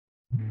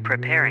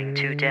Preparing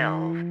to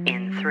delve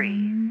in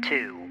 3,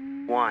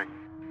 2, 1.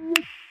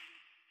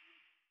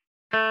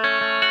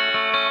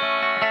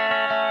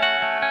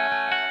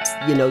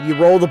 You know, you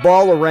roll the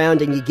ball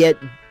around and you get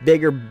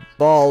bigger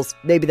balls.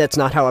 Maybe that's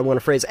not how I want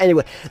to phrase it.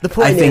 Anyway, the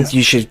point I is... think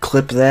you should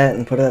clip that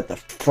and put it at the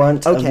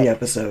front of the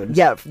episode.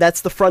 Yeah, that's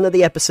the front of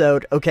the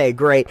episode. Okay,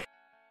 great.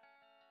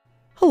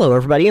 Hello,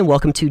 everybody, and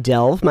welcome to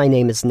Delve. My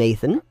name is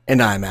Nathan.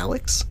 And I'm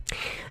Alex.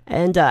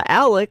 And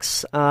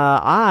Alex,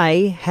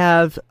 I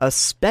have a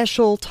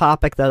special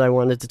topic that I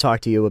wanted to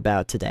talk to you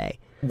about today.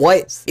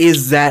 What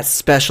is that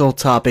special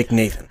topic,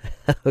 Nathan?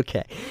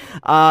 Okay.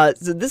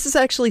 So this is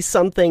actually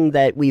something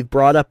that we've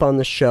brought up on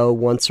the show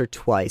once or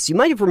twice. You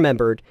might have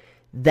remembered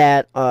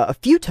that a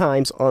few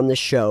times on the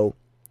show,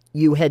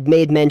 you had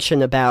made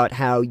mention about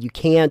how you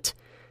can't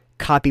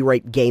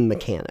copyright game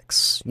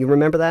mechanics. You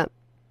remember that?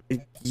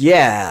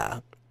 Yeah.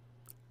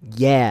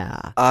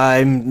 Yeah.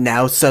 I'm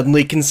now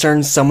suddenly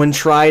concerned someone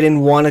tried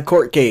and won a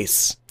court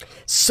case.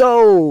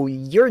 So,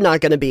 you're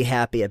not going to be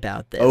happy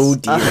about this. Oh,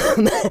 dear.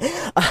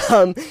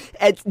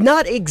 It's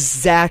not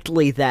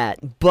exactly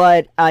that,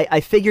 but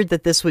I figured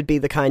that this would be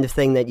the kind of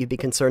thing that you'd be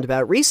concerned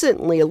about.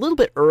 Recently, a little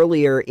bit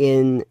earlier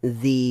in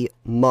the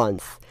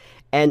month,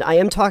 and I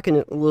am talking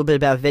a little bit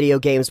about video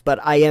games, but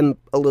I am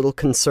a little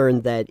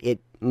concerned that it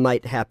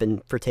might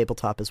happen for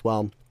tabletop as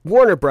well.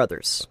 Warner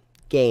Brothers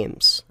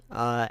Games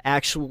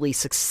actually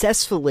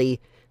successfully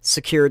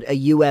secured a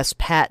U.S.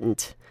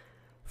 patent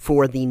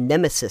for the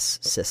Nemesis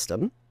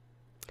system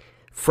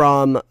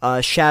from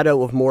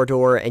Shadow of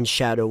Mordor and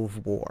Shadow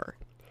of War.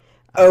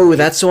 Oh,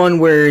 that's the one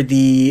where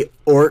the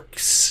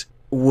orcs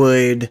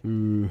would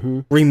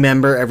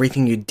remember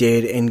everything you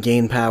did and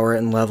gain power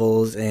and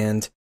levels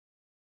and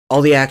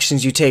all the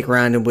actions you take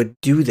around and would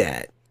do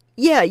that.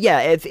 Yeah.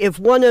 If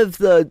one of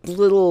the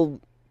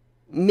little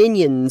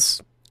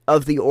minions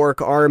of the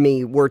orc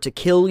army were to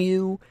kill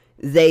you,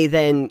 they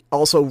then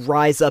also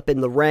rise up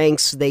in the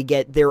ranks. They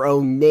get their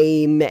own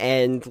name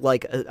and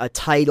like a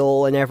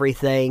title and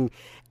everything,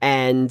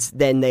 and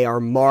then they are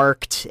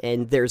marked,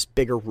 and there's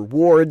bigger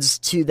rewards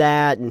to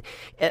that. And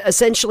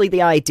essentially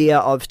the idea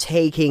of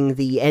taking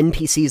the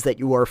NPCs that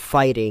you are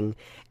fighting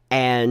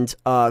and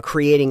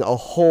creating a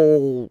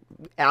whole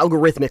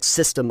algorithmic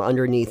system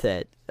underneath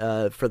it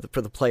for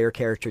the player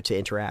character to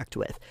interact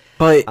with.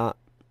 But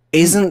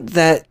isn't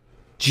that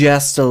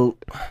just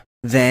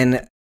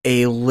then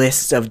a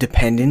list of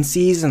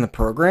dependencies in the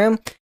program?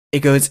 It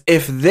goes,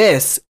 if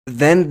this,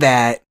 then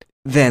that,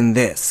 then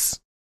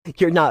this.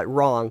 You're not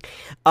wrong.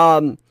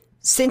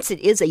 Since it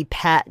is a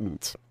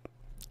patent,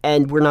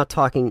 and we're not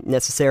talking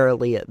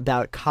necessarily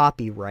about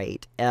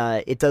copyright,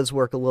 it does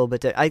work a little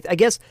bit. I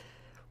guess,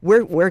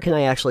 where can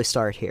I actually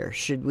start here?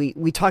 Should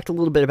we talked a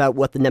little bit about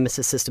what the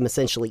Nemesis system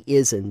essentially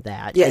is in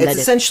that. Yeah, it's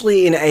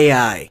essentially an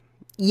AI.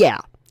 Yeah.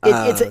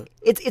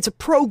 It's a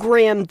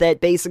program that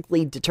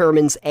basically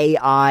determines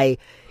AI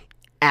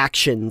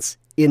actions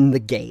in the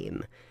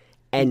game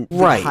and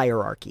the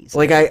hierarchies.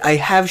 Like, I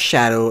have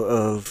Shadow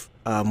of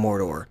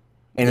Mordor,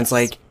 and it's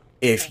like,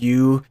 if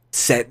you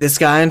set this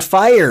guy on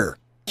fire,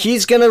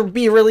 he's gonna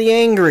be really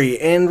angry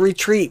and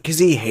retreat because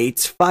he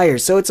hates fire.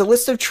 So it's a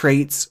list of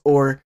traits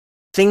or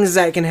things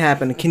that can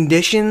happen,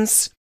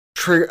 conditions,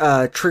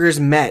 triggers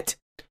met,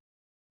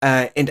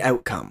 and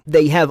outcome.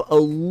 They have a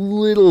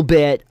little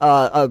bit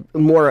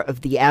more of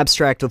the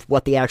abstract of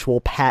what the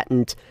actual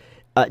patent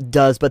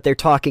does, but they're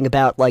talking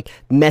about like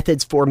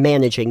methods for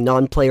managing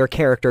non-player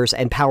characters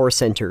and power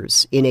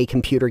centers in a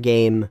computer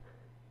game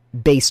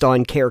based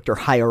on character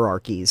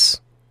hierarchies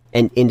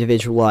and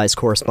individualized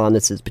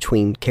correspondences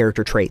between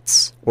character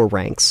traits or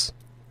ranks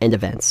and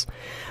events.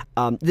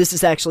 This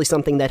is actually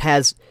something that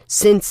has,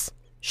 since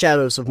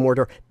Shadows of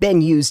Mordor,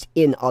 been used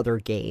in other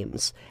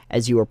games,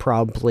 as you are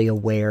probably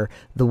aware.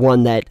 The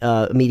one that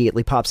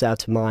immediately pops out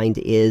to mind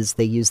is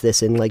they use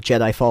this in like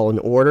Jedi Fallen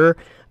Order,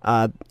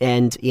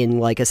 and in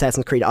like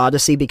Assassin's Creed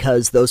Odyssey,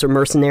 because those are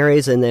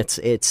mercenaries, and it's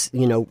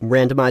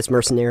randomized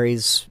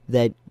mercenaries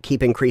that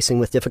keep increasing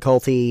with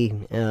difficulty.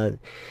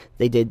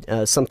 They did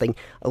something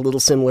a little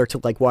similar to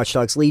like Watch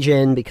Dogs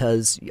Legion,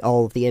 because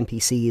all of the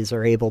NPCs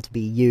are able to be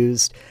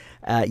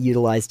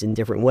utilized in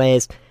different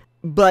ways.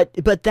 But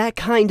that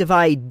kind of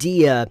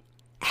idea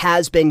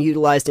has been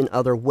utilized in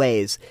other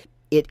ways.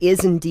 It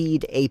is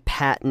indeed a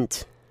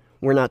patent.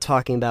 We're not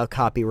talking about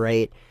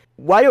copyright.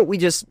 Why don't we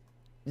just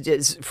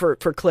for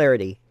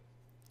clarity,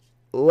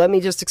 let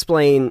me just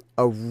explain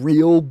a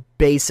real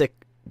basic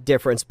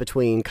difference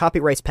between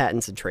copyrights,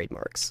 patents, and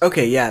trademarks.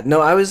 Okay, yeah.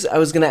 No, I was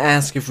gonna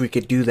ask if we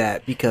could do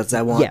that because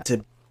I want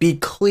to be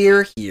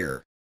clear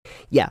here.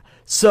 Yeah.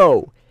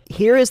 So,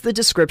 here is the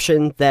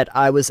description that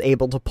I was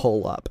able to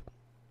pull up.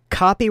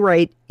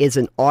 Copyright is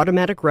an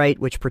automatic right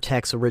which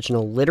protects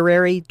original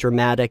literary,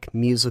 dramatic,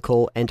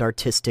 musical, and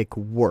artistic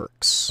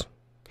works.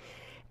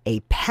 A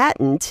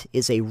patent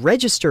is a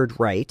registered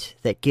right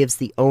that gives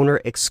the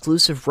owner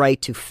exclusive right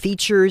to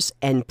features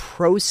and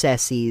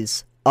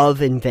processes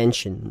of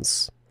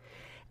inventions.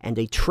 And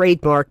a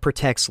trademark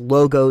protects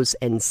logos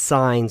and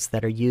signs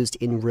that are used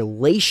in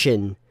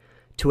relation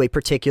to a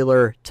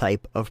particular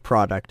type of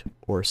product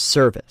or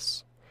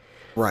service.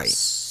 Right.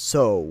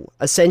 So,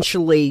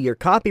 essentially, your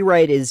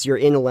copyright is your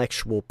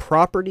intellectual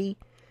property.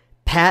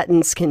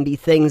 Patents can be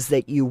things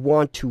that you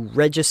want to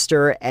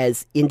register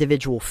as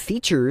individual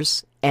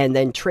features, and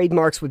then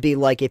trademarks would be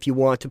like if you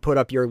want to put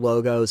up your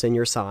logos and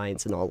your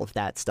signs and all of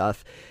that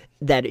stuff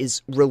that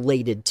is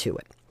related to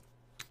it.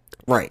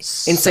 Right.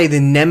 And say the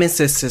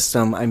Nemesis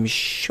system, I'm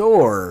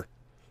sure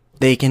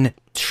they can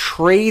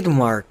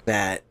trademark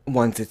that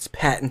once it's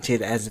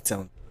patented as its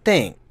own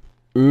thing.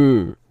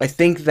 I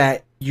think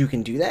that you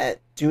can do that.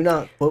 Do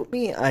not quote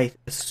me. I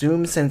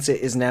assume since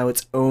it is now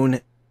its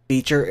own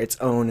feature, its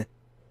own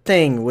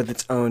thing with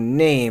its own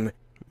name,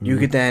 you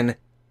could then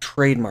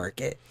trademark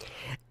it.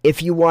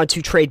 If you want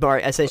to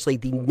trademark essentially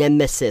the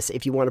Nemesis,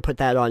 if you want to put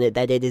that on it,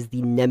 that it is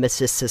the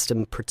Nemesis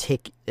system,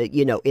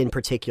 in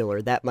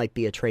particular, that might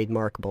be a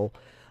trademarkable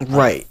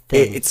Right.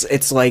 thing.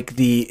 It's like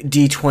the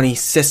D20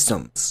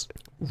 systems.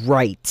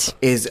 Right.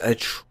 Is a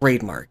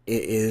trademark.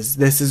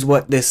 This is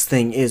what this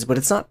thing is, but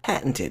it's not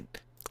patented.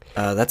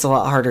 That's a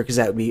lot harder because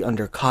that would be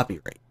under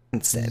copyright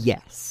instead.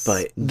 Yes.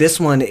 But this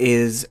one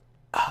is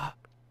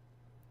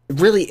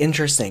really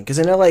interesting because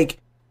I know, like,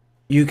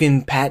 you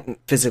can patent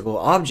physical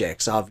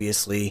objects,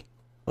 obviously,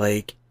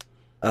 like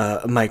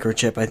a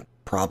microchip. I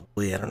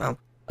don't know.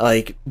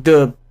 Like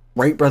the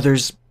Wright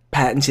brothers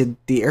patented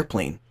the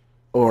airplane,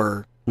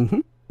 or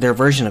their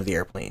version of the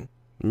airplane.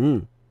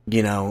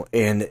 You know,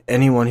 and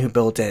anyone who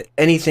built it,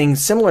 anything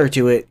similar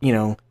to it, you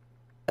know,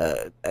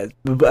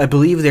 I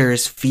believe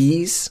there's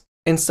fees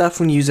and stuff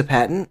when you use a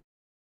patent.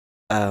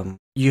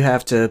 You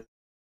have to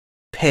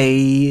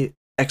pay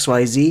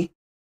XYZ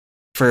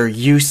for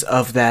use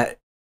of that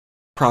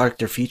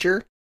product or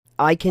feature.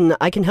 I can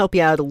help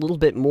you out a little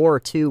bit more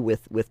too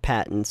with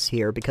patents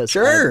here because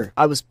Sure.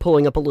 I was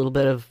pulling up a little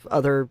bit of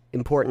other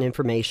important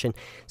information.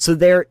 So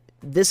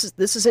this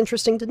is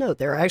interesting to note.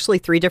 There are actually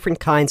 3 different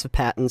kinds of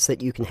patents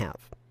that you can have.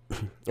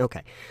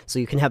 Okay, so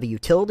you can have a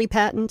utility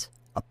patent,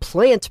 a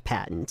plant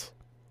patent,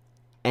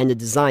 and a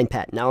design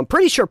patent. Now, I'm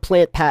pretty sure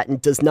plant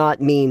patent does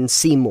not mean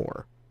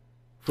Seymour.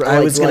 I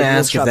was going to like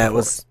ask if Woodshop that before.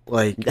 was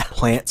like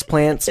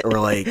plants, or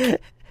like.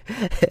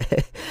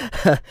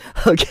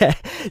 Okay,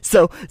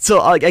 so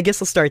I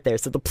guess I'll start there.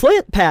 So the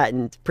plant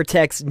patent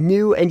protects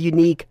new and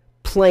unique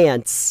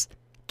plants'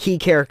 key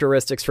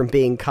characteristics from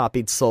being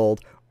copied, sold,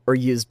 or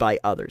used by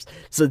others.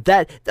 So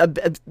that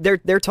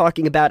they're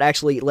talking about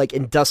actually like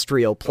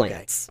industrial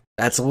plants.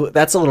 That's a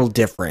little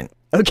different.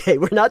 Okay,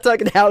 we're not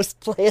talking house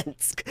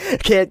plants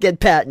can't get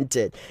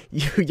patented.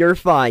 You're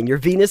fine. Your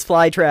Venus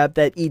flytrap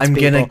that eats I'm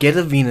people. gonna get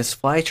a Venus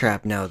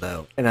flytrap now,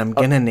 though, and I'm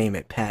gonna name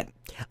it Patent.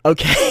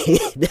 Okay,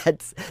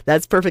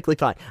 that's perfectly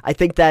fine. I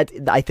think that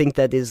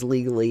is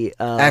legally.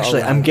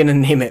 Actually, I'm gonna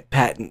name it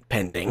Patent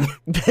Pending.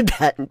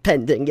 Patent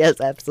pending. Yes,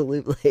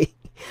 absolutely.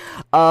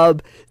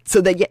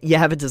 So that you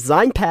have a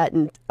design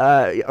patent,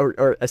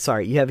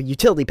 sorry, you have a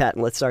utility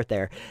patent. Let's start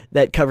there.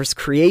 That covers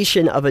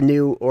creation of a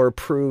new or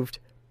approved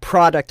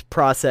product,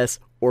 process,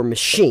 or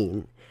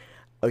machine.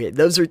 Okay,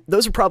 those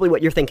are probably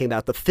what you're thinking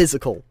about, the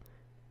physical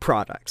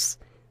products.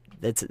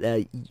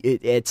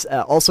 It's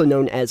also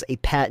known as a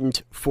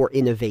patent for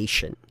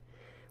innovation,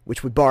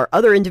 which would bar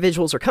other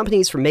individuals or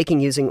companies from making,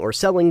 using, or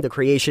selling the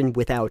creation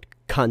without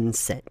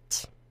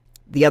consent.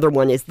 The other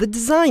one is the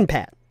design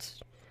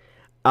patent,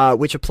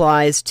 which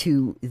applies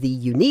to the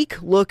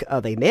unique look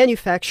of a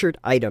manufactured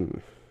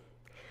item.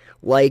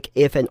 Like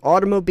if an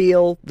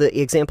automobile,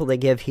 the example they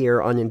give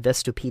here on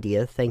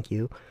Investopedia, thank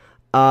you,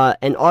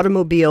 an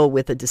automobile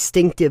with a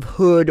distinctive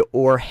hood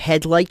or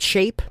headlight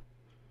shape,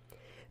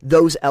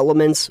 those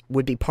elements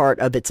would be part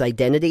of its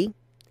identity,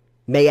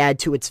 may add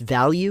to its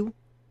value,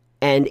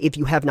 and if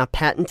you have not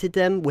patented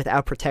them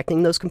without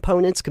protecting those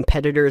components,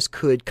 competitors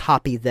could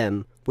copy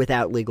them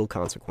without legal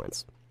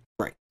consequence.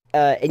 Right.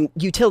 And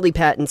utility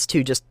patents,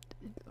 too, just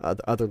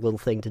other little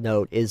thing to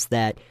note, is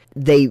that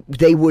they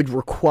would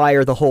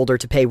require the holder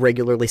to pay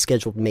regularly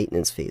scheduled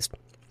maintenance fees.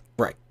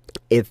 Right.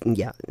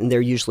 And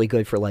they're usually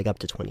good for like up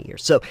to 20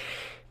 years. So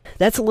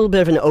that's a little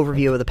bit of an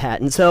overview of the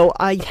patent. So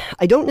I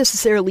don't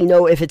necessarily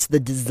know if it's the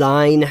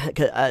design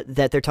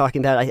that they're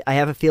talking about. I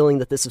have a feeling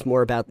that this is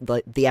more about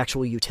the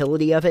actual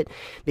utility of it,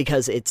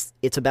 because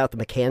it's about the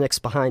mechanics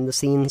behind the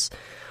scenes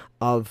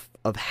of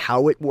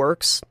how it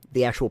works,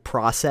 the actual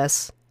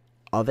process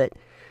of it.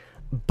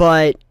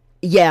 But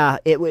yeah,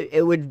 it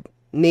would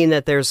mean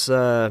that there's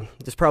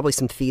probably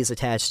some fees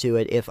attached to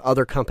it if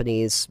other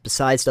companies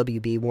besides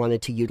WB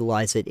wanted to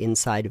utilize it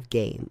inside of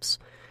games.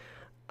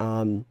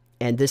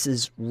 And this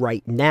is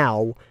right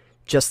now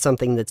just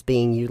something that's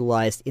being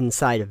utilized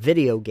inside of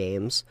video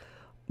games.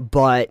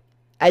 But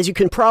as you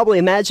can probably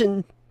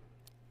imagine,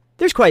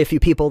 there's quite a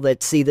few people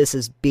that see this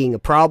as being a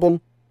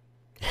problem.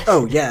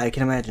 Oh, yeah, I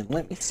can imagine.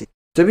 Let me see.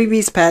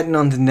 WB's patent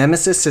on the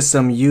Nemesis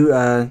system,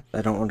 I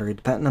don't want to read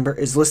the patent number,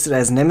 is listed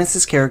as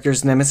Nemesis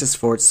characters, Nemesis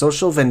forts,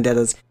 social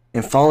vendettas,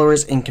 and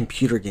followers in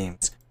computer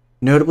games.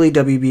 Notably,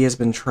 WB has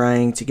been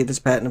trying to get this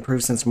patent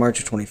approved since March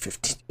of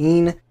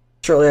 2015.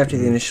 Shortly after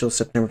the initial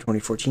September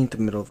 2014, the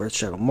middle of Earth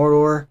Shadow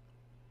Mordor.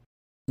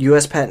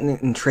 U.S.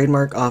 Patent and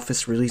Trademark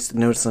Office released a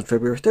notice on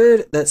February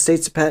 3rd that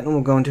states the patent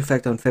will go into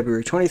effect on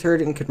February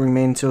 23rd and could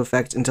remain into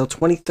effect until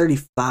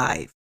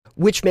 2035.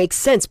 Which makes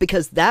sense,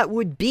 because that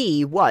would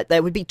be what?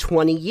 That would be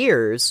 20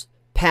 years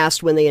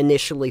past when they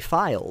initially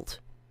filed.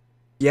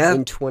 Yeah.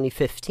 In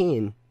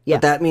 2015. Yeah.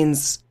 But that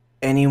means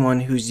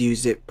anyone who's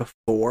used it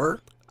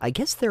before? I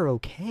guess they're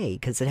okay,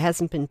 because it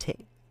hasn't been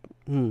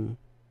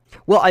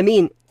Well, I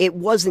mean, it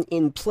wasn't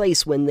in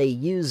place when they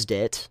used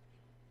it,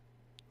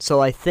 so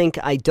I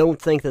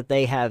don't think that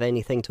they have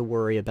anything to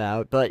worry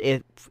about. But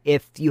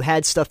if you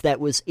had stuff that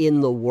was in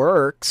the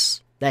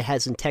works that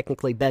hasn't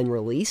technically been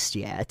released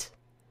yet,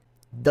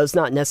 does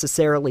not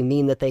necessarily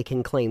mean that they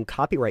can claim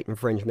copyright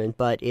infringement.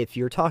 But if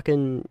you're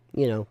talking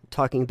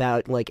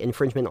about like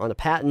infringement on a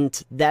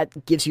patent,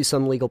 that gives you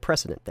some legal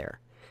precedent there.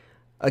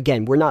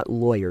 Again, we're not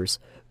lawyers,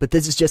 but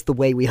this is just the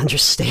way we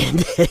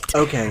understand it.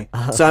 Okay.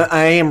 So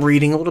I am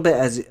reading a little bit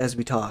as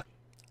we talk.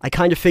 I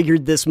kind of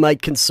figured this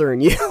might concern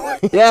you.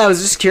 Yeah, I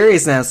was just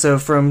curious now. So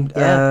from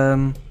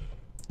Yeah.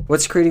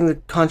 what's creating the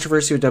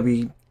controversy with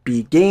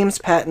WB Games'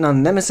 patent on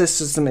the Nemesis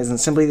system isn't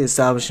simply the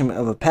establishment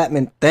of a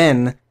patent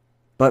then,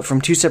 but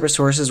from two separate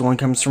sources. One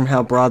comes from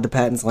how broad the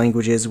patent's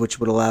language is, which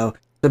would allow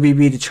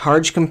WB to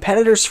charge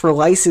competitors for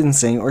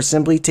licensing or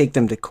simply take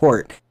them to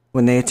court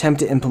when they attempt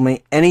to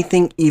implement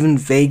anything even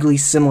vaguely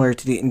similar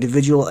to the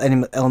individual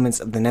elements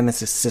of the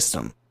Nemesis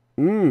system.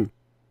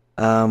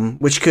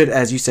 Which could,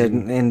 as you said,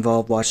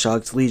 involve Watch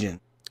Dogs Legion.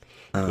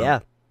 Yeah,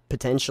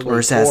 potentially. Or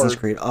Assassin's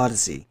Creed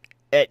Odyssey.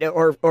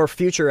 Or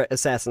future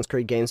Assassin's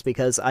Creed games,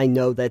 because I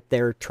know that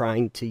they're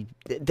trying to...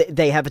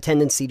 They have a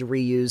tendency to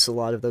reuse a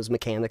lot of those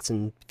mechanics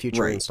in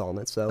future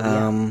installments, so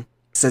yeah.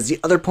 Says the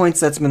other points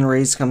that's been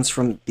raised comes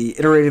from the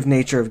iterative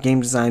nature of game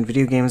design.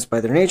 Video games,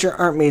 by their nature,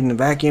 aren't made in a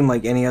vacuum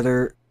like any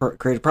other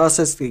creative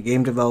process. The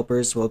game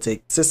developers will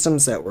take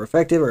systems that were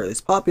effective or at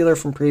least popular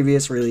from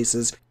previous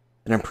releases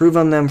and improve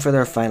on them for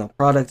their final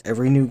product.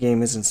 Every new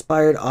game is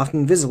inspired,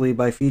 often visibly,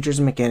 by features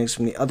and mechanics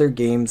from the other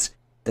games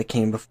that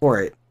came before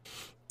it.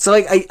 So,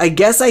 like, I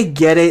guess I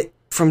get it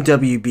from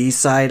WB's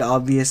side,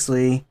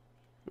 obviously.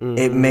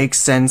 It makes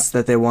sense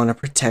that they want to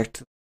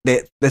protect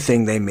the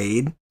thing they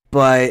made,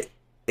 but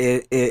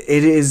it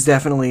is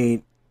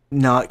definitely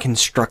not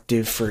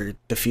constructive for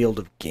the field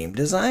of game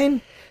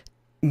design.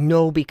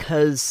 No,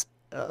 because,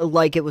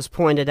 like it was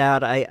pointed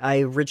out,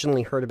 I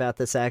originally heard about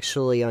this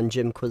actually on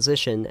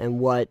Jimquisition, and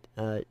what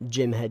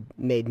Jim had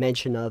made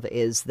mention of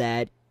is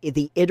that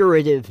the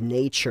iterative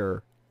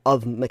nature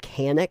of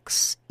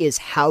mechanics is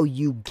how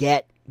you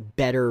get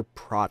better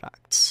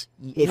products.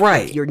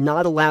 If you're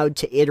not allowed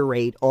to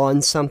iterate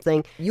on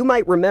something, you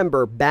might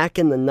remember back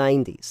in the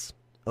 90s.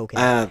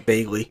 Okay.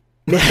 Vaguely.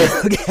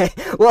 Okay.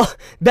 Well,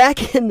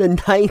 back in the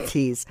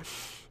 90s,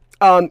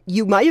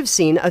 you might have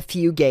seen a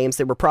few games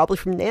that were probably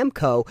from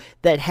Namco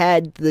that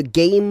had the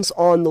games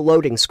on the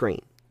loading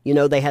screen. You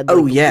know, they had they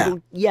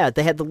had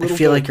the little... I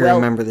feel like I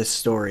remember this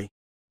story,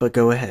 but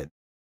go ahead.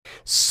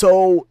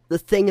 So, the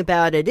thing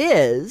about it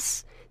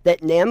is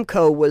that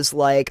Namco was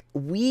like,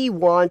 we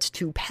want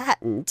to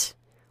patent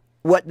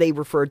what they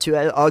referred to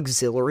as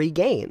auxiliary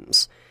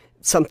games,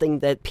 something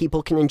that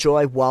people can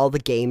enjoy while the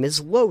game is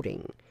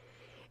loading.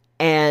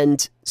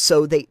 And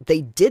so they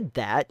did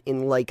that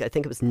in, like, I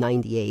think it was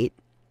 98.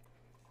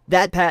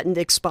 That patent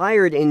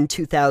expired in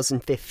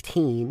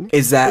 2015.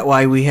 Is that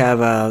why we have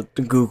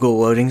the Google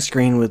loading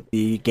screen with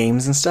the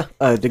games and stuff?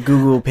 The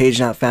Google Page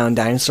Not Found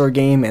dinosaur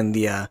game and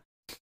the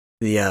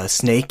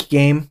snake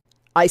game?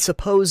 I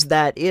suppose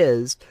that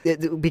is,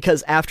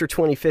 because after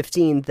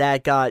 2015,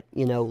 that got,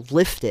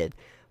 lifted.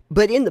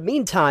 But in the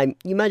meantime,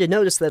 you might have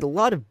noticed that a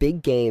lot of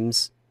big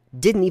games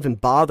didn't even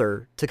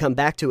bother to come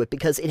back to it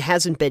because it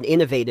hasn't been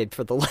innovated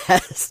for the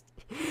last,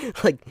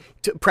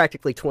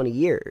 practically 20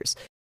 years.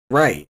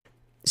 Right.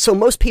 So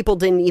most people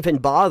didn't even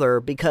bother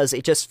because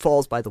it just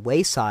falls by the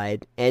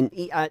wayside. And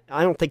I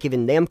don't think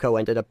even Namco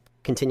ended up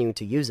continuing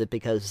to use it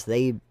because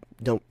they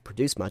don't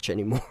produce much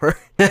anymore.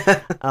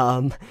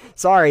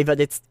 Sorry, but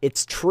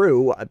it's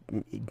true.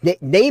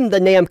 Name the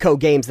Namco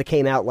games that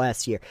came out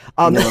last year.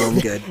 No, I'm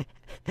good.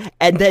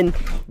 And then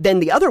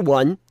the other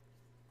one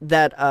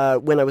that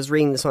when I was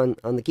reading this on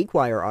the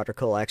GeekWire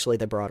article, actually,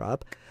 they brought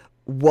up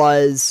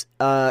was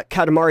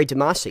Katamari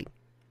Damacy.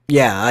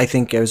 Yeah, I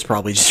think I was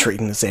probably just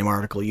reading the same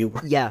article you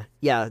were. Yeah.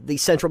 The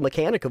central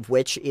mechanic of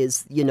which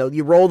is,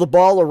 you roll the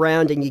ball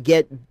around and you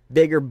get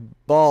bigger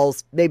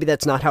balls. Maybe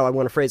that's not how I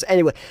want to phrase it.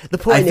 Anyway, the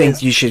point is... I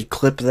think you should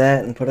clip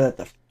that and put it at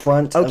the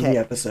front of the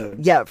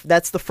episode. Yeah,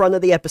 that's the front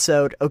of the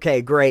episode.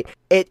 Okay, great.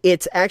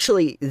 It's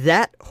actually,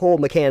 that whole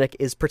mechanic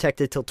is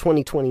protected till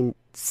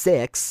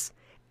 2026.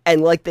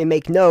 And like they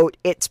make note,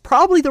 it's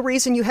probably the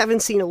reason you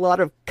haven't seen a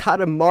lot of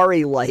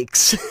Katamari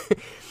likes.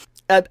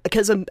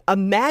 Because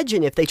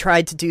imagine if they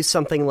tried to do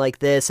something like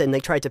this and they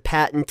tried to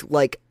patent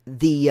like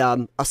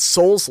a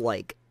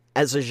Souls-like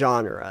as a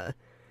genre.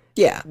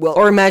 Yeah. Well,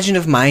 or imagine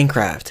if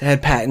Minecraft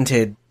had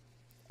patented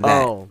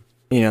that. Oh.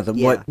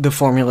 What the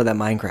formula that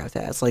Minecraft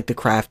has, like the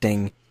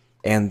crafting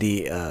and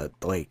the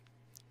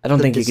I don't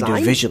think you could do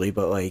it visually,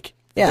 but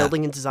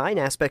building and design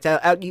aspect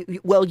out.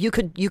 You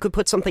could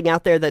put something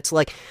out there that's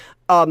like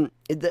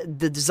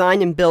the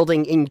design and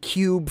building in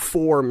cube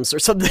forms or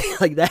something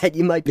like that.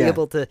 You might be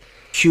able to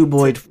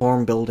cuboid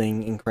form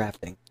building and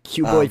crafting.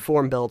 Cuboid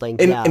form building.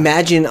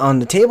 Imagine on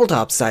the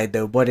tabletop side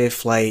though, what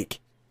if like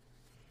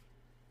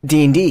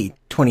D&D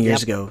 20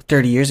 years ago,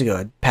 30 years ago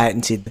had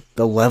patented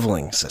the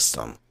leveling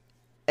system?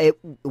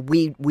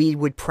 We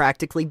would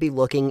practically be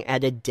looking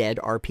at a dead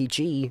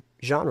RPG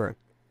genre.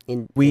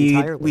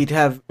 Entirely. We'd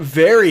have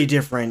very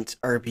different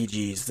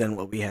RPGs than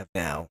what we have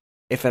now,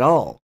 if at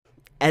all.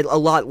 And a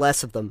lot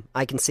less of them.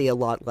 I can see a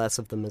lot less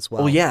of them as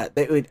well. Well, yeah,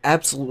 they would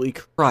absolutely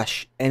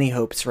crush any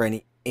hopes for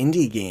any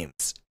indie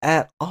games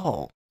at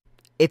all.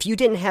 If you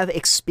didn't have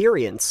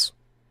experience,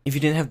 if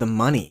you didn't have the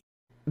money,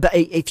 but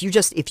if you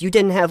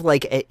didn't have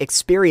like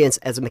experience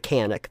as a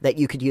mechanic that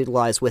you could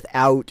utilize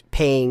without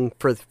paying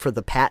for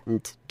the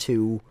patent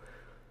to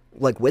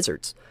like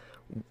Wizards,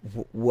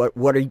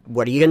 what are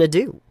you gonna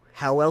do?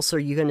 How else are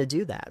you going to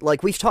do that?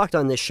 Like, we've talked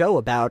on this show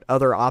about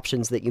other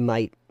options that you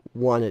might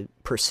want to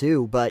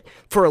pursue, but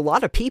for a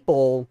lot of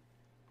people,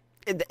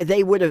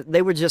 they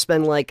would just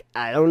been like,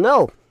 I don't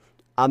know.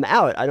 I'm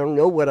out. I don't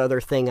know what other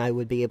thing I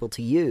would be able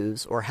to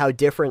use or how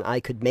different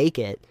I could make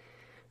it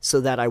so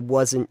that I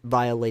wasn't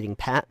violating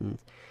patent.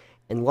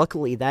 And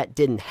luckily that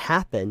didn't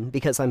happen,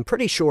 because I'm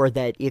pretty sure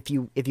that if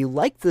you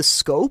like the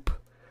scope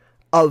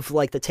of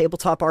like the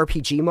tabletop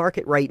RPG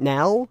market right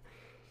now,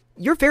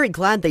 you're very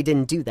glad they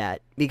didn't do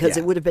that, because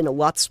it would have been a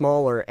lot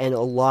smaller and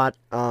a lot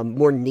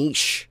more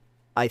niche,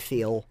 I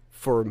feel,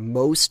 for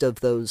most of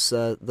those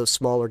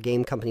smaller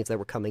game companies that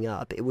were coming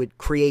up. It would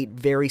create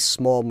very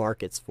small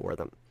markets for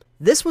them.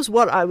 This was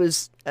what I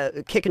was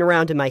kicking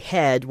around in my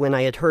head when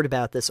I had heard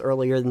about this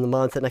earlier in the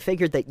month, and I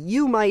figured that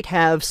you might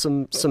have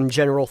some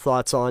general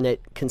thoughts on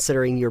it,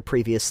 considering your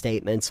previous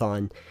statements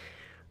on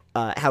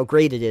how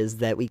great it is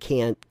that we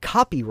can't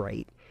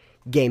copyright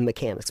game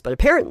mechanics, but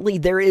apparently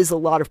there is a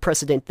lot of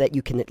precedent that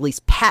you can at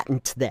least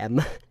patent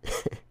them.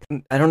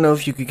 I don't know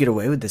if you could get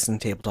away with this in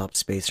tabletop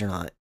space or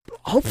not.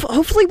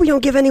 Hopefully we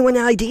don't give anyone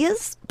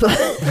ideas, but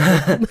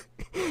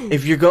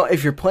if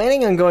you're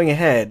planning on going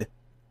ahead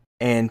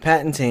and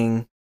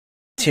patenting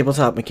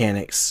tabletop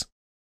mechanics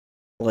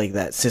like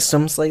that,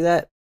 systems like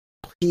that,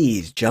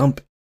 please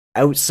jump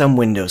out some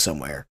window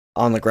somewhere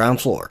on the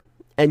ground floor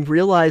and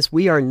realize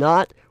we are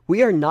not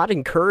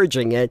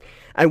encouraging it,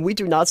 and we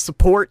do not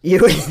support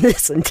you in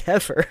this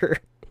endeavor.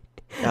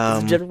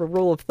 It's a general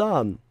rule of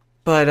thumb.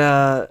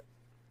 But,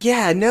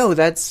 yeah, no,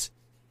 that's...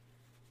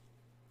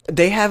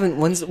 They haven't...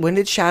 When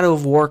did Shadow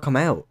of War come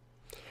out?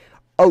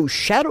 Oh,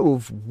 Shadow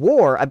of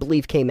War, I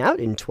believe, came out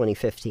in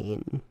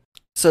 2015.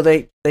 So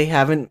they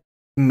haven't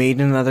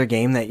made another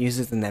game that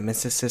uses the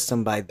Nemesis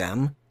system by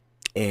them?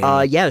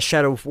 Yeah,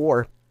 Shadow of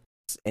War.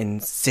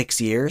 In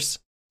 6 years?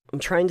 I'm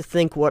trying to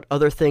think what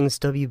other things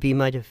WB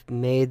might have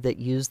made that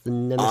used the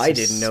Nemesis I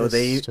didn't know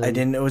system. I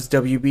didn't know it was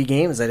WB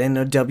Games. I didn't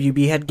know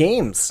WB had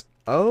games.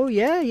 Oh,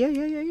 yeah.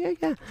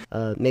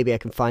 Maybe I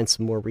can find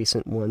some more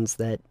recent ones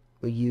that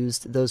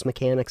used those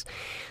mechanics.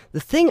 The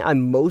thing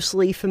I'm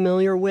mostly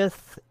familiar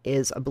with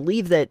is I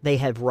believe that they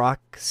have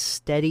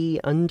Rocksteady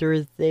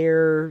under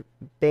their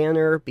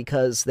banner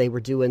because they were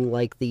doing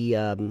like the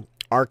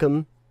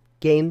Arkham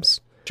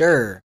games.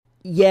 Sure.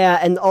 Yeah,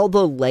 and all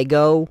the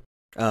Lego...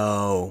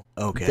 Oh,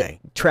 okay.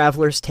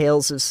 Traveler's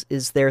Tales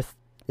is their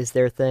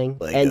thing.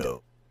 Lego. And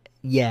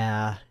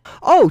yeah.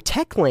 Oh,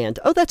 Techland.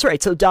 Oh, that's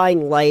right. So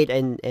Dying Light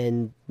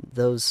and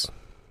those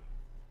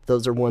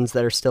are ones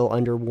that are still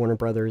under Warner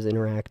Brothers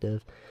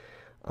Interactive.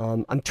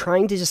 I'm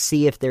trying to just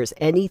see if there's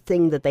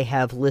anything that they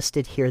have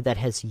listed here that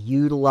has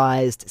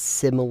utilized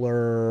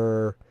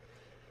similar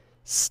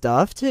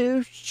stuff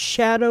to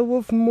Shadow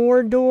of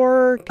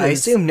Mordor. I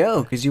assume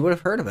no, because you would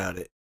have heard about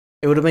it.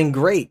 It would have been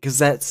great, because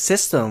that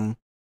system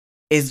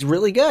is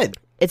really good.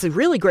 It's a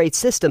really great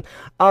system.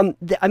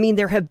 I mean,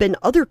 there have been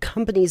other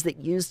companies that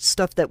used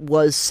stuff that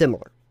was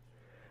similar.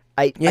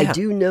 I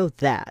do know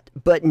that,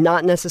 but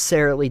not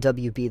necessarily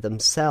WB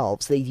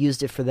themselves. They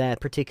used it for that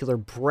particular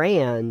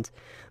brand,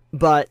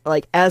 but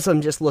like as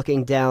I'm just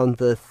looking down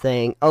the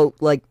thing,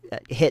 like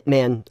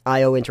Hitman,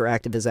 IO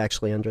Interactive is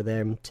actually under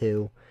them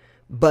too.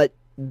 But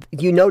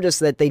you notice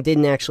that they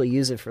didn't actually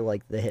use it for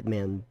like the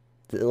Hitman.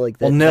 Like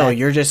that, well, no,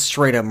 you're just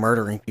straight up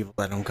murdering people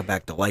that don't come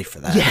back to life for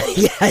that.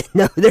 Yeah,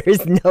 no, there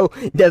is no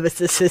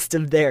Nemesis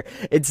system there.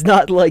 It's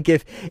not like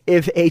if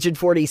Agent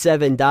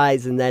 47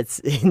 dies in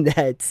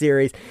that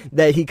series,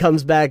 that he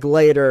comes back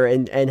later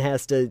and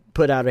has to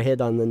put out a hit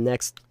on the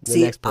next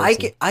person.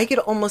 I could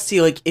almost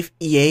see, like, if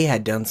EA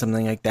had done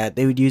something like that,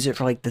 they would use it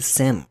for, like, The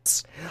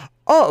Sims.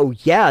 Oh,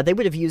 yeah, they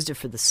would have used it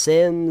for The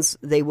Sims.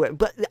 They would,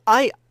 but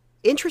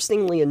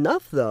interestingly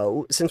enough,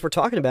 though, since we're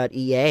talking about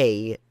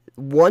EA,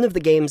 one of the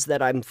games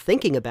that I'm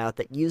thinking about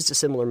that used a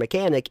similar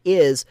mechanic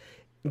is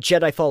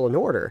Jedi Fallen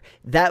Order.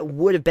 That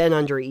would have been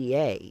under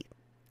EA.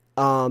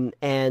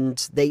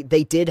 And they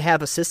did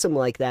have a system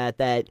like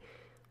that,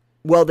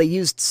 well, they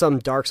used some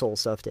Dark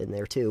Souls stuff in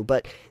there too,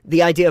 but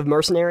the idea of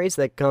mercenaries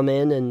that come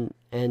in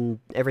and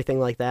everything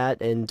like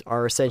that, and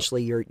are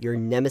essentially your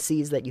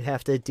nemesis that you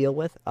have to deal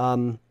with.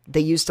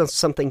 They used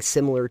something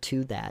similar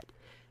to that.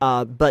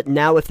 But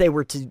now if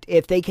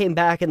they came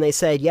back and they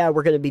said, yeah,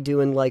 we're going to be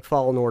doing like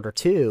Fallen Order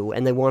 2,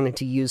 and they wanted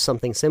to use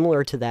something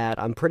similar to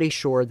that, I'm pretty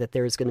sure that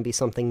there's going to be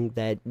something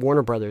that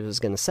Warner Brothers is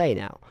going to say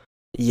now.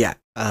 Yeah,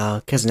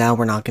 because now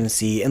we're not going to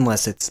see,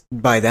 unless it's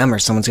by them or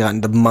someone's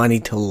gotten the money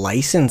to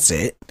license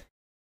it,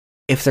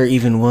 if they're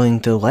even willing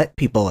to let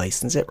people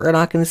license it, we're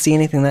not going to see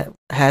anything that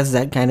has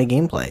that kind of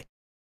gameplay.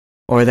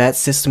 Or that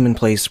system in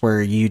place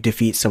where you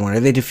defeat someone, or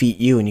they defeat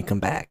you and you come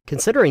back.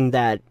 Considering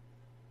that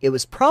it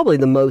was probably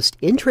the most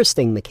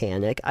interesting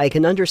mechanic, I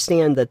can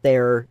understand that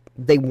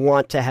they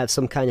want to have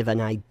some kind of an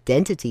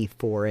identity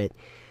for it,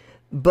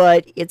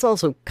 but it's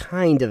also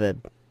kind of a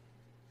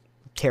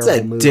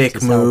terrible move.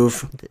 Dick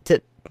move.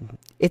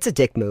 It's a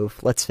dick move,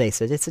 let's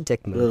face it. It's a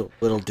dick move.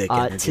 Little dick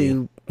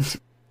energy.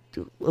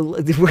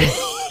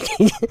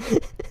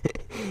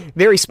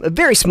 Very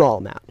small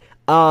amount.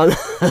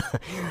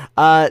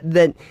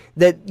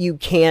 That you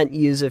can't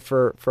use it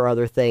for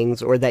other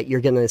things, or that you're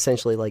going to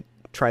essentially like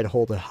try to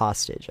hold it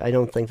hostage. I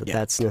don't think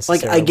that's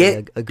necessarily like, I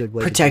get a good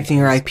way protecting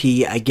your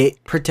IP, I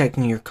get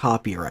protecting your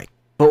copyright.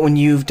 But when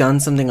you've done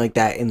something like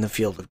that in the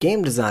field of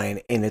game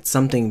design, and it's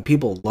something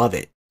people love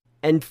it.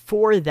 And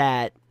for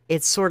that,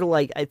 it's sort of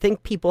like, I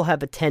think people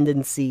have a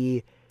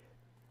tendency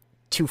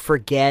to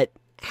forget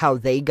how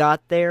they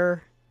got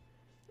there,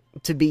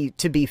 to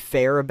be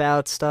fair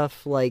about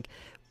stuff. Like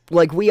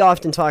we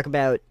often talk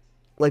about,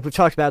 like we've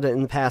talked about it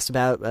in the past,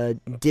 about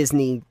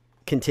Disney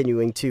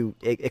continuing to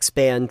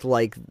expand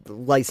like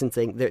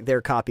licensing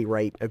their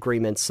copyright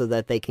agreements so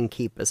that they can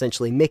keep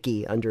essentially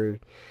Mickey under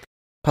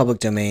public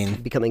domain,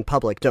 becoming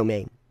public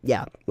domain.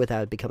 Yeah,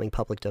 without becoming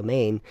public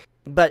domain.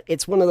 But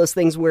it's one of those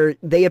things where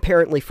they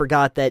apparently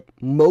forgot that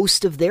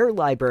most of their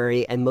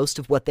library and most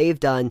of what they've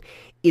done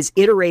is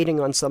iterating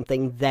on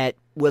something that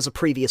was a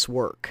previous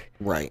work.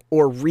 Right.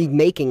 Or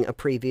remaking a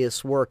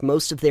previous work.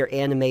 Most of their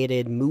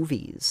animated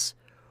movies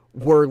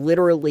were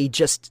literally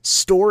just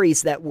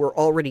stories that were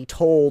already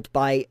told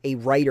by a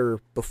writer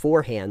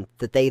beforehand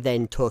that they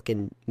then took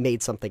and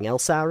made something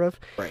else out of.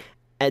 Right.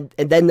 And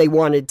then they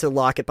wanted to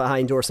lock it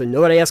behind doors so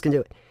nobody else can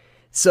do it.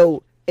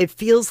 So it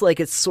feels like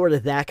it's sort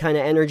of that kind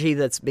of energy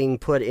that's being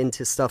put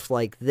into stuff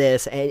like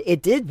this. And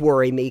it did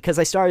worry me because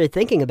I started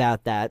thinking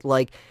about that.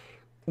 Like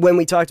when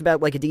we talked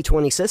about like a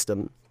D20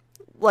 system,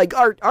 like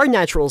our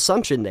natural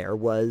assumption there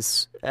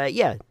was,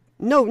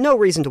 no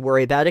reason to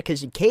worry about it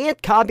because you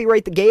can't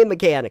copyright the game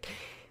mechanic.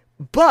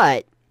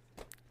 But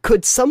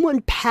could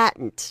someone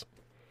patent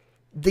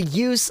the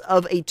use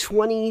of a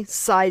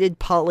 20-sided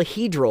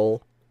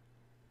polyhedral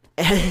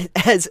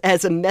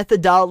as a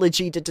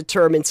methodology to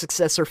determine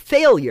success or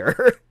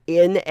failure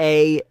in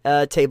a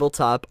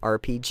tabletop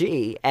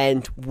RPG?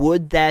 And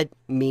would that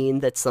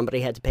mean that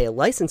somebody had to pay a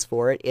license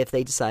for it if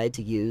they decided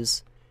to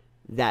use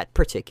that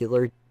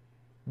particular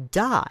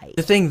die?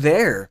 The thing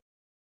there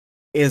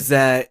is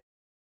that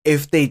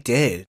if they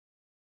did,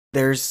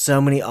 there's so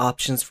many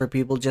options for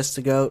people just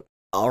to go,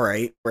 all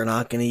right, we're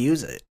not going to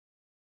use it.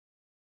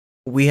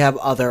 We have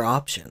other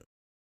options.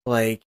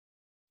 Like,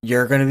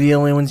 you're going to be the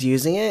only ones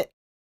using it,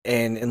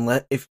 and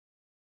if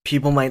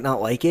people might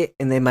not like it,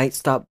 and they might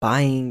stop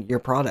buying your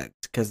product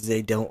because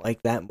they don't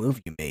like that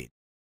move you made.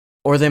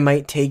 Or they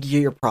might take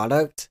your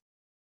product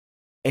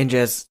and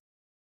just,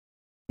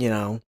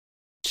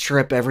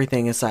 strip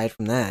everything aside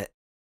from that.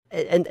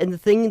 And the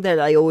thing that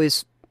I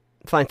always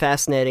find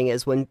fascinating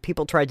is when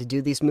people try to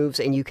do these moves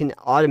and you can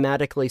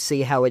automatically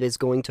see how it is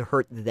going to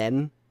hurt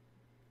them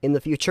in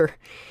the future.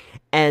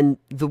 And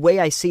the way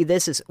I see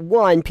this is,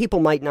 one, people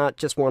might not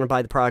just want to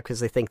buy the product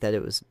because they think that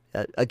it was,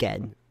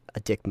 again, a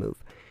dick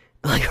move.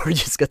 Like, we're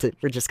just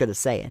gonna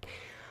say it.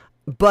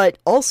 But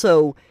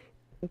also,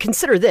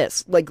 consider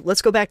this. Like,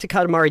 let's go back to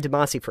Katamari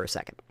Damacy for a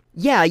second.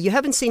 Yeah, you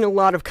haven't seen a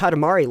lot of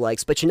Katamari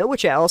likes, but you know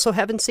what you also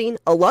haven't seen?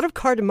 A lot of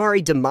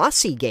Katamari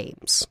Damacy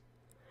games.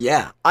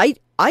 Yeah. I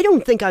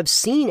don't think I've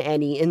seen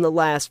any in the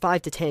last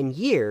 5 to 10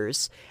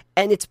 years,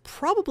 and it's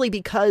probably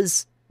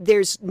because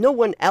there's no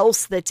one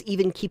else that's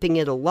even keeping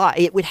it alive.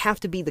 It would have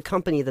to be the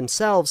company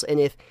themselves, and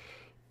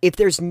if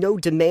there's no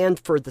demand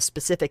for the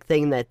specific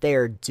thing that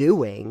they're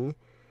doing,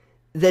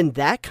 then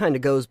that kind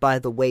of goes by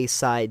the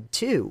wayside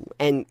too.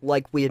 And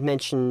like we had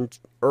mentioned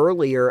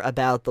earlier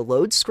about the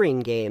load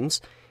screen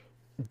games,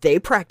 they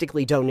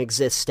practically don't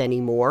exist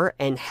anymore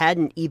and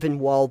hadn't even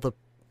while the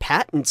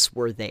patents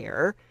were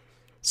there.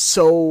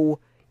 So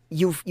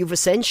you've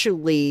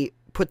essentially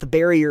put the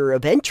barrier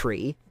of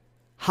entry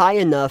high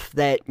enough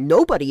that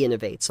nobody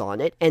innovates on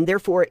it, and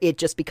therefore it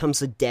just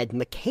becomes a dead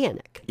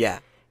mechanic. Yeah.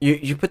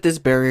 You put this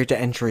barrier to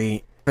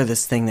entry for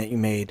this thing that you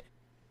made,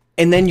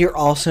 and then you're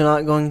also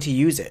not going to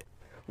use it.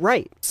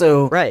 Right.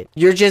 So right.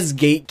 You're just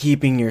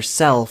gatekeeping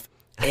yourself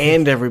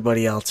and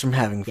everybody else from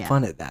having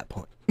fun at that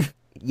point.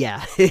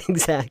 Yeah,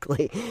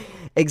 exactly.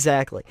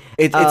 Exactly.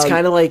 It's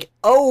kind of like,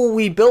 oh,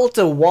 we built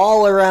a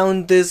wall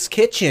around this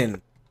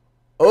kitchen.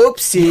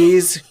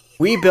 Oopsies.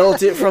 We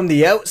built it from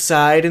the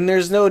outside and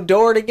there's no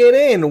door to get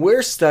in.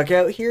 We're stuck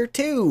out here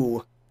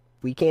too.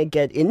 we can't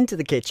get into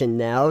the kitchen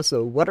now,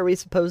 so what are we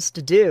supposed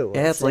to do?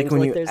 Yeah, it's like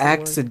when you there's a lot-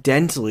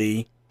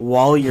 accidentally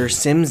wall your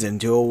Sims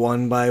into a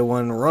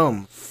 1x1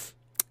 room.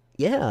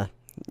 Yeah,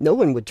 no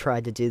one would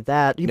try to do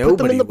that. You put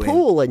them in Nobody the would.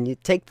 pool and you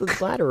take the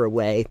ladder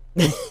away.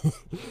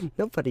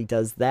 Nobody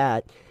does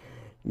that.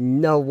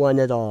 No one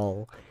at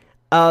all.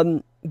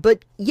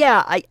 But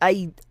yeah,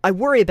 I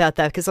worry about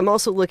that because I'm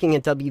also looking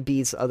at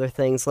WB's other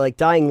things like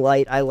Dying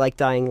Light. I like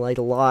Dying Light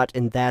a lot,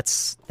 and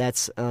that's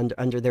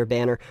under their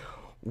banner.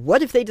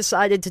 What if they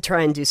decided to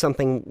try and do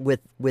something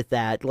with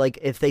that? Like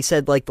if they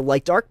said like the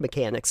light dark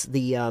mechanics,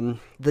 the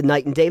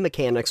night and day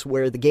mechanics,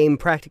 where the game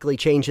practically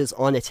changes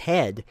on its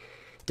head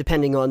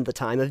depending on the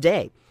time of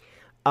day.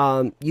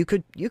 You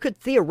could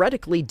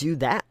theoretically do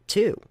that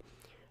too.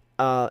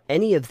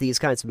 Any of these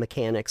kinds of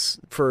mechanics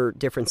for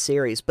different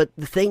series. But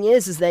the thing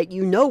is that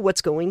you know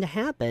what's going to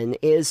happen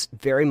is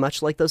very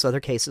much like those other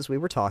cases we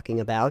were talking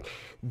about.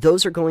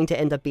 Those are going to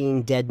end up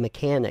being dead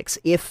mechanics.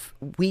 If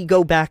we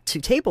go back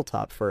to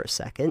tabletop for a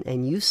second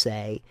and you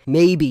say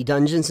maybe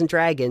Dungeons &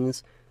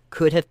 Dragons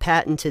could have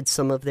patented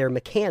some of their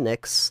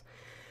mechanics,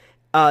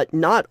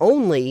 not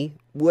only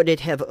would it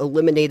have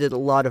eliminated a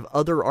lot of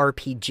other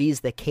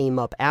RPGs that came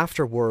up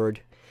afterward,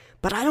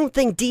 but I don't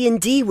think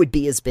D&D would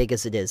be as big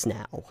as it is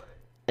now.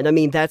 And I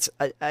mean, that's,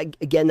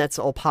 again, that's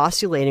all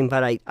postulating,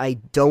 but I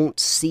don't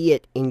see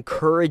it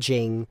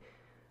encouraging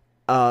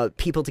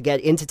people to get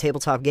into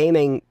tabletop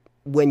gaming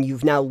when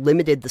you've now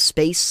limited the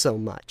space so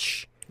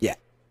much. Yeah.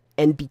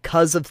 And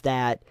because of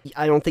that,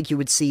 I don't think you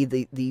would see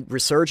the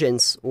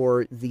resurgence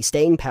or the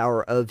staying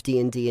power of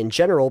D&D in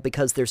general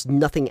because there's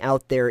nothing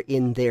out there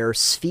in their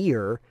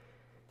sphere.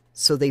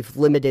 So they've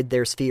limited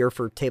their sphere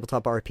for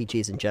tabletop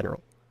RPGs in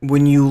general.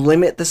 When you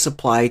limit the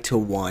supply to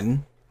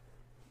one,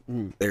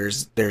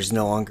 there's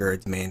no longer a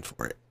demand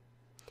for it.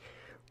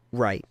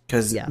 Right.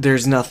 Because Yeah.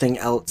 there's nothing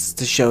else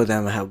to show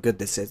them how good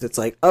this is. It's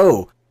like,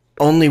 oh,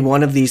 only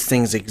one of these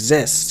things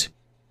exist.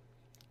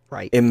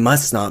 Right. It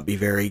must not be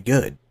very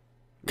good.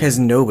 Because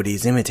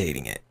nobody's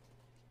imitating it.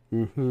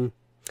 Mm-hmm.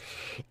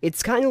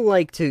 It's kind of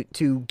like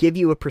to give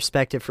you a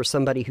perspective for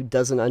somebody who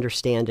doesn't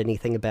understand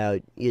anything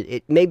about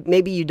it.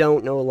 Maybe you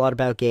don't know a lot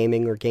about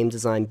gaming or game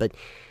design, but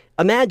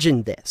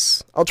imagine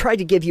this. I'll try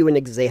to give you an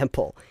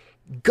example.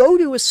 Go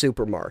to a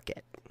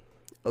supermarket.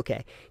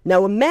 Okay.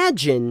 Now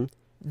imagine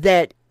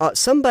that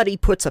somebody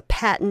puts a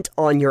patent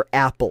on your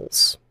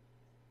apples.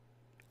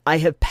 I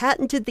have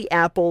patented the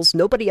apples.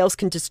 Nobody else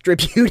can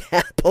distribute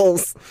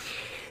apples.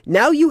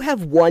 Now you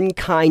have one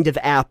kind of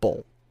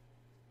apple.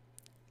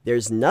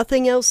 There's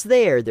nothing else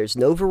there. There's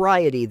no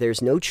variety.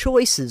 There's no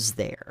choices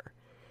there.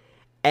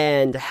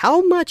 And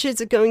how much is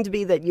it going to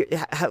be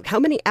that how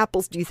many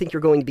apples do you think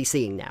you're going to be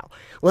seeing now?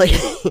 Like,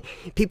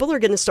 people are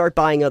going to start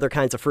buying other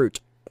kinds of fruit.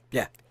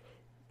 Yeah.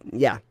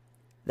 Yeah,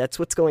 that's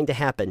what's going to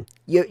happen.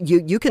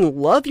 You can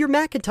love your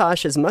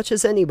Macintosh as much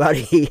as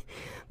anybody,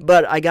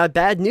 but I got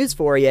bad news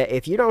for you.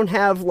 If you don't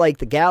have, like,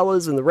 the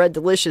Galas and the Red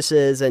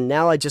Deliciouses, and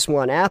now I just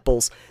want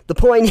apples, the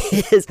point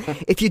is,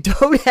 if you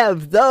don't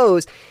have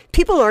those,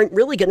 people aren't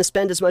really going to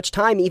spend as much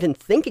time even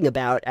thinking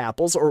about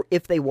apples, or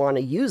if they want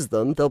to use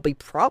them, they'll be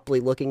probably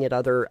looking at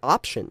other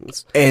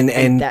options.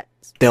 And that,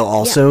 they'll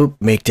also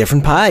make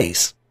different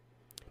pies.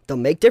 they'll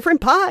make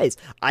different pies.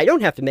 I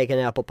don't have to make an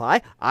apple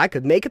pie. I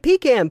could make a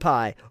pecan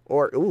pie.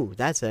 Or, ooh,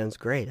 that sounds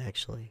great,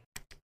 actually.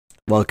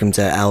 Welcome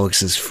to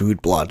Alex's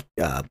food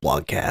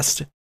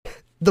blogcast.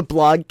 The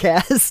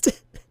blogcast.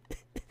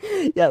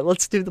 Yeah,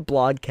 let's do the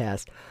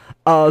blogcast.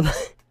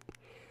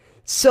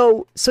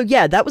 So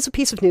yeah, that was a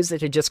piece of news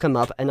that had just come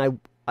up, and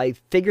I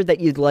figured that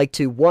you'd like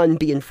to, one,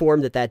 be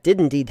informed that did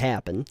indeed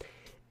happen,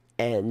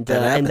 and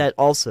that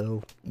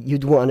also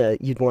you'd wanna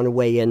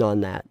weigh in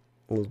on that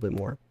a little bit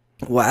more.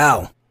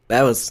 Wow.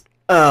 That was,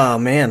 oh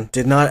man,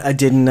 I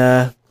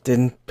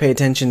didn't pay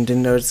attention,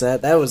 didn't notice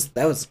that.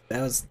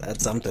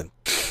 That's something.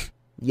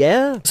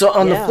 Yeah. So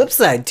on the flip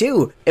side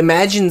too,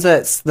 imagine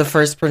that's the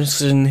first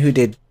person who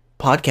did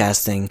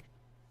podcasting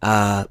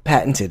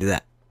patented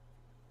that.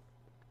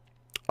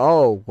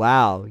 Oh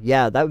wow,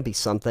 yeah, that would be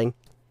something.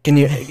 Can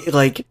you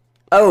like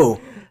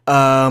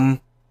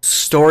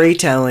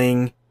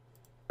storytelling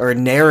or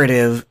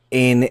narrative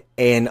in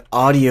an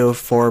audio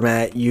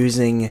format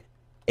using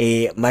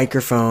a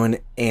microphone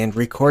and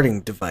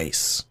recording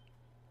device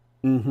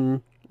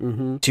to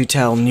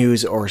tell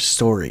news or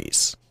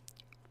stories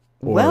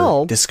or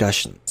Well,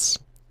 discussions.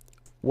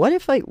 What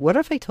if I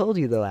told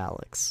you though,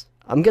 Alex?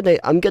 I'm going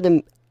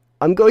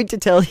to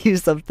tell you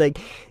something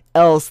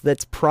else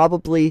that's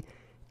probably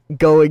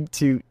going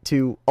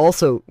to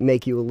also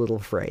make you a little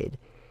afraid.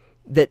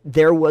 That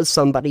there was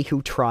somebody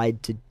who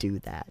tried to do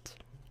that.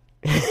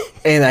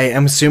 And I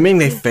am assuming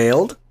they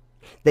failed?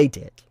 They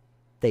did.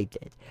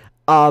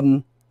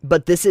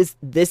 But this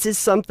is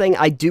something,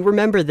 I do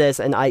remember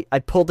this, and I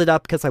pulled it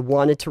up because I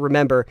wanted to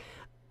remember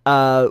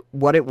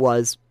what it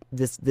was.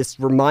 This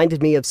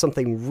reminded me of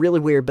something really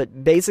weird,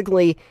 but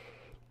basically,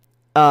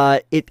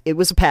 it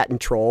was a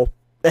patent troll.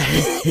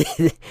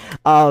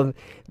 But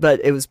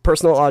it was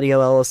Personal Audio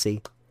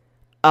LLC.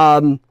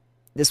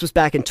 This was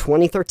back in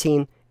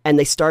 2013, and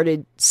they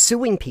started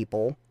suing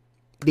people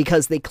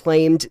because they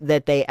claimed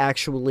that they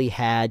actually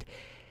had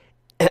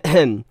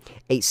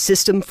a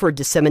system for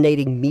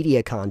disseminating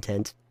media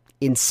content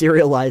in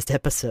serialized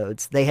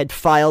episodes. They had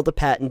filed a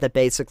patent that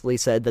basically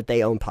said that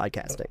they own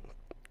podcasting,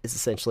 is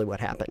essentially what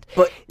happened.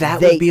 But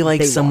that would be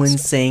like someone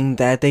saying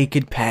that they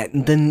could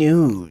patent the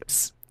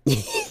news.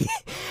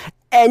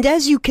 And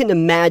as you can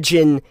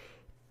imagine,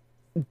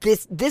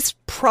 this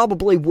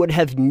probably would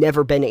have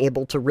never been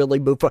able to really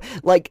move forward.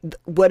 Like,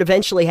 what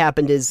eventually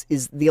happened is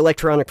the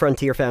Electronic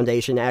Frontier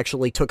Foundation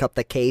actually took up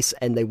the case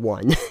and they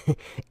won.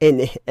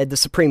 and the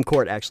Supreme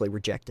Court actually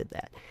rejected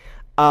that.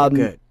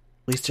 Good. At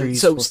least they're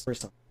useful for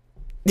something.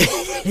 there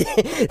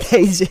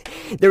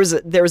was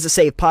a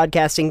Save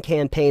Podcasting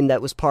campaign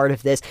that was part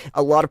of this.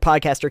 A lot of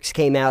podcasters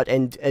came out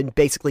and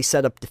basically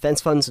set up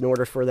defense funds in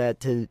order for that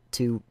to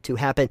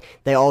happen.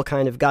 They all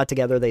kind of got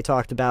together, they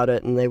talked about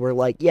it, and they were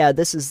like, yeah,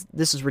 this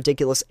is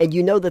ridiculous. And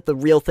you know that the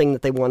real thing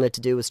that they wanted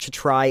to do was to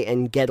try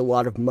and get a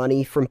lot of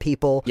money from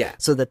people,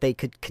 so that they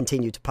could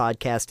continue to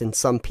podcast, and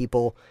some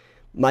people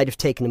might have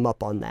taken them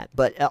up on that.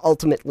 But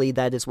ultimately,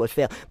 that is what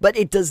failed. But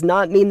it does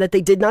not mean that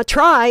they did not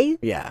try.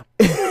 Yeah.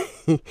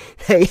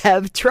 They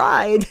have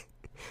tried.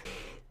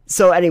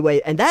 So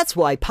anyway, and that's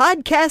why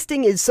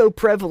podcasting is so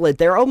prevalent.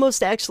 They're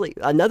almost actually,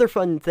 another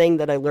fun thing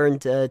that I learned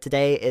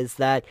today is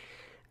that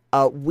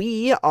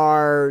we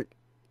had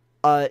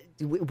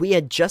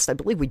just, I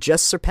believe we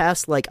just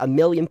surpassed like 1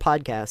 million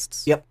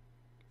podcasts. Yep.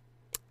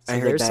 So I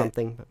heard there's that.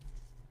 something.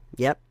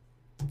 Yep.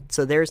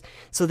 So there's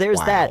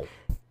Wow. that.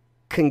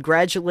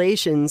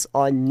 Congratulations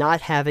on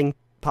not having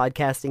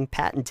podcasting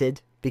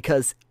patented,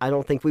 because I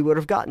don't think we would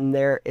have gotten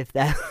there if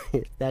that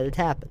had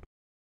happened.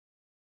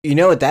 You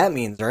know what that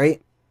means,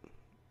 right?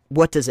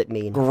 What does it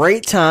mean?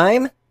 Great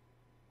time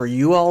for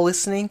you all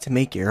listening to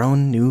make your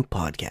own new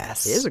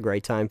podcast. It is a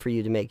great time for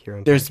you to make your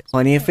own There's podcast.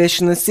 plenty of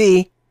fish in the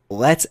sea.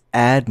 Let's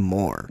add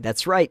more.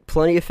 That's right,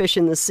 plenty of fish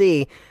in the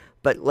sea,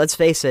 but let's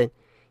face it,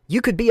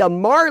 you could be a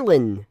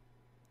marlin.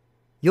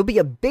 You'll be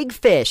a big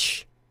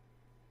fish.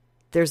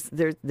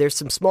 There's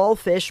some small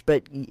fish,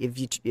 but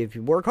if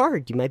you work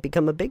hard, you might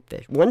become a big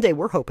fish. One day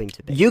we're hoping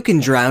to be. You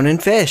can drown in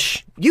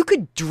fish. You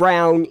could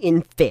drown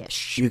in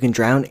fish. You can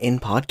drown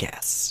in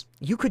podcasts.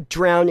 You could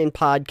drown in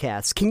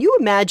podcasts. Can you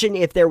imagine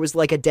if there was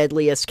like a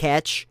Deadliest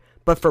Catch,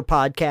 but for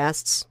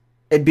podcasts?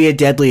 It'd be a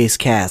Deadliest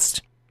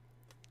Cast.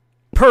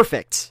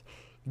 Perfect.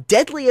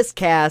 Deadliest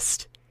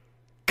Cast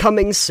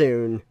coming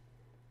soon.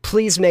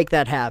 Please make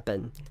that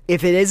happen.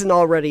 If it isn't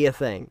already a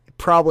thing, it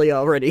probably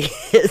already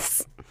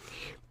is.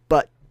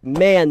 But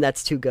man,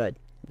 that's too good.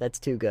 That's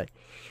too good.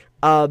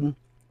 So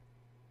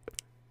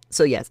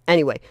yes,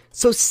 anyway,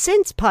 so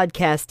since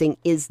podcasting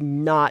is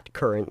not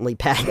currently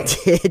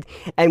patented,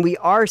 and we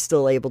are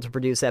still able to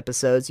produce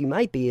episodes, you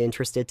might be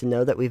interested to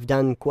know that we've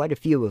done quite a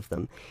few of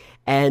them.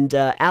 And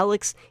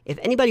Alex, if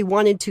anybody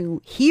wanted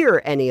to hear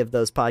any of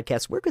those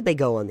podcasts, where could they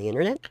go on the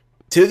internet?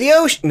 To the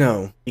ocean.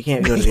 No, you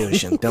can't go to the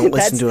ocean. Don't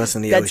listen to us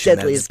in the ocean.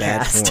 Deadliest That is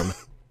bad Cast. form.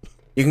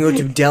 You can go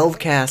to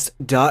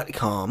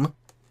delvecast.com.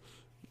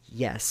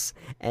 Yes,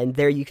 and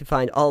there you can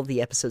find all of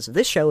the episodes of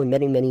this show and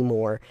many, many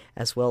more,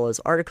 as well as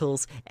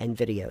articles and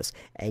videos.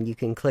 And you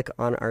can click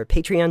on our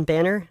Patreon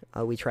banner.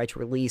 We try to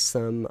release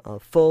some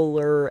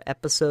fuller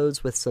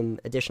episodes with some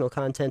additional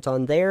content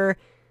on there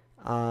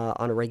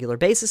on a regular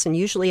basis, and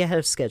usually ahead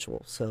of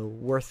schedule, so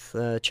worth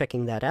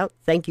checking that out.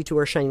 Thank you to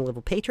our Shiny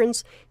Level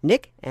patrons,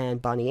 Nick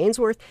and Bonnie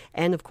Ainsworth,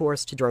 and of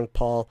course to Drunk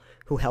Paul,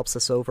 who helps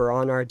us over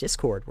on our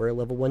Discord. We're a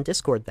level 1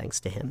 Discord thanks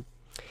to him.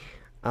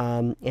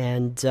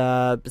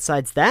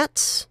 Besides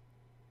that,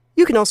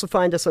 you can also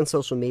find us on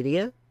social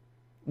media.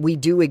 We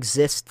do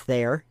exist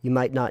there, you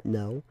might not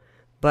know,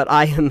 but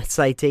I am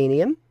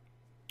Cytanium.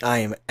 I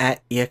am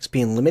at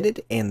EXP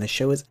Unlimited, and the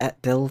show is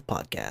at Delve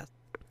Podcast.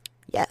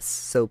 Yes,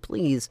 so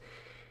please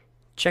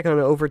check on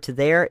over to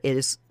there. It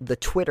is the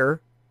Twitter.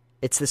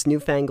 It's this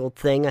newfangled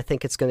thing. I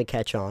think it's going to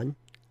catch on.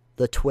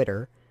 The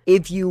Twitter.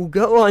 If you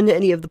go on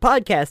any of the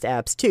podcast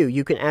apps, too,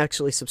 you can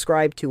actually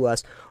subscribe to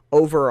us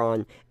over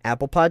on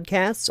Apple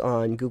Podcasts,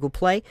 on Google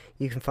Play.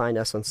 You can find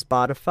us on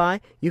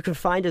Spotify. You can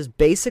find us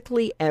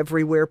basically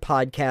everywhere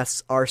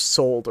podcasts are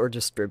sold or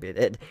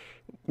distributed.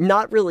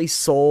 Not really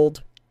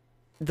sold.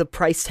 The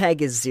price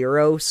tag is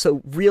 $0,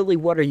 so really,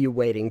 what are you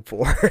waiting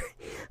for?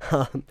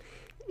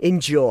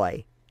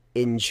 Enjoy.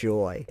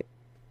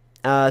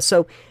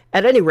 So,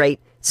 at any rate,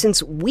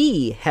 since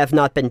we have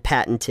not been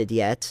patented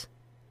yet,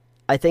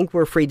 I think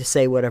we're free to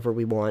say whatever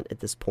we want at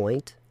this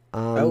point.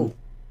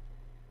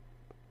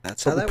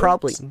 That's how that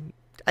probably. works.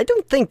 I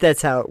don't think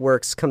that's how it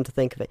works, come to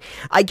think of it.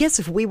 I guess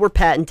if we were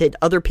patented,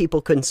 other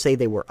people couldn't say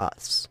they were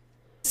us.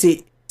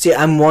 See,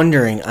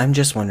 I'm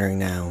just wondering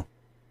now.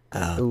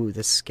 Ooh,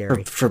 this is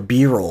scary. For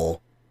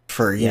B-roll,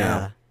 for, you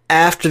know,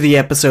 after the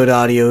episode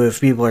audio, if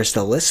people are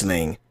still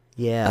listening,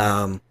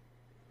 Yeah.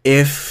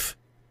 If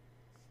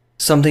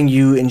something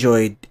you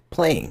enjoyed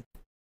playing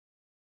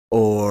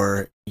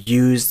or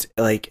used,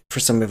 like, for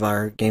some of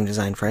our game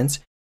design friends,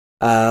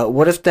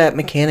 what if that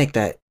mechanic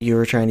that you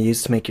were trying to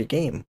use to make your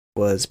game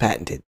was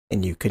patented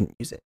and you couldn't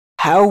use it?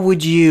 How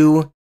would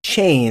you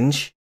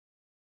change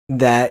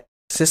that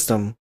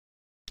system.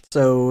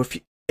 So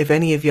if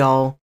any of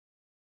y'all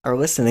are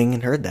listening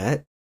and heard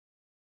that,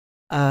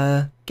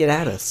 get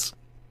at us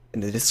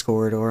in the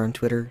Discord or on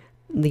Twitter.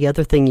 The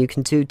other thing you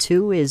can do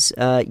too is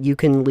you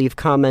can leave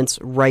comments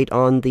right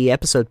on the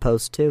episode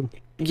post too.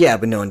 Yeah,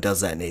 but no one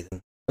does that,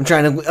 Nathan. I'm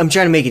trying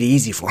to make it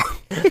easy for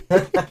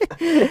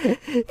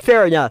him.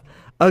 Fair enough.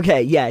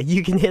 Okay, yeah,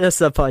 you can hit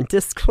us up on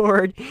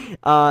Discord.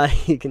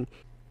 You can,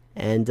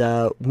 and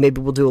maybe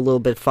we'll do a little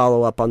bit of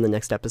follow up on the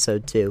next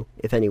episode too,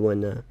 if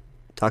anyone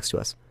talks to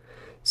us.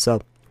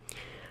 So,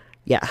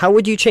 yeah, how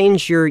would you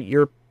change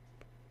your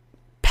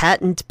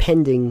patent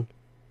pending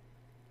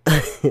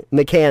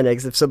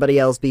mechanics if somebody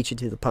else beat you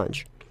to the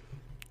punch?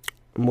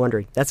 I'm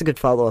wondering. That's a good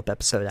follow up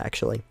episode,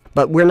 actually,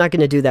 but we're not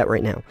going to do that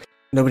right now.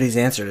 Nobody's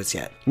answered us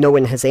yet. No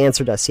one has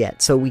answered us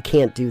yet, so we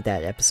can't do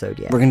that episode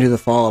yet. We're going to do the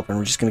follow-up, and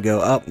we're just going to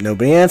go, oh,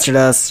 nobody answered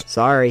us.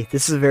 Sorry,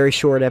 this is a very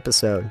short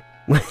episode.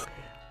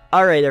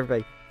 Alright,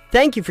 everybody.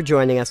 Thank you for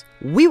joining us.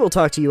 We will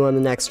talk to you on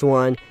the next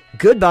one.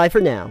 Goodbye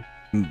for now.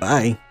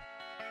 Bye.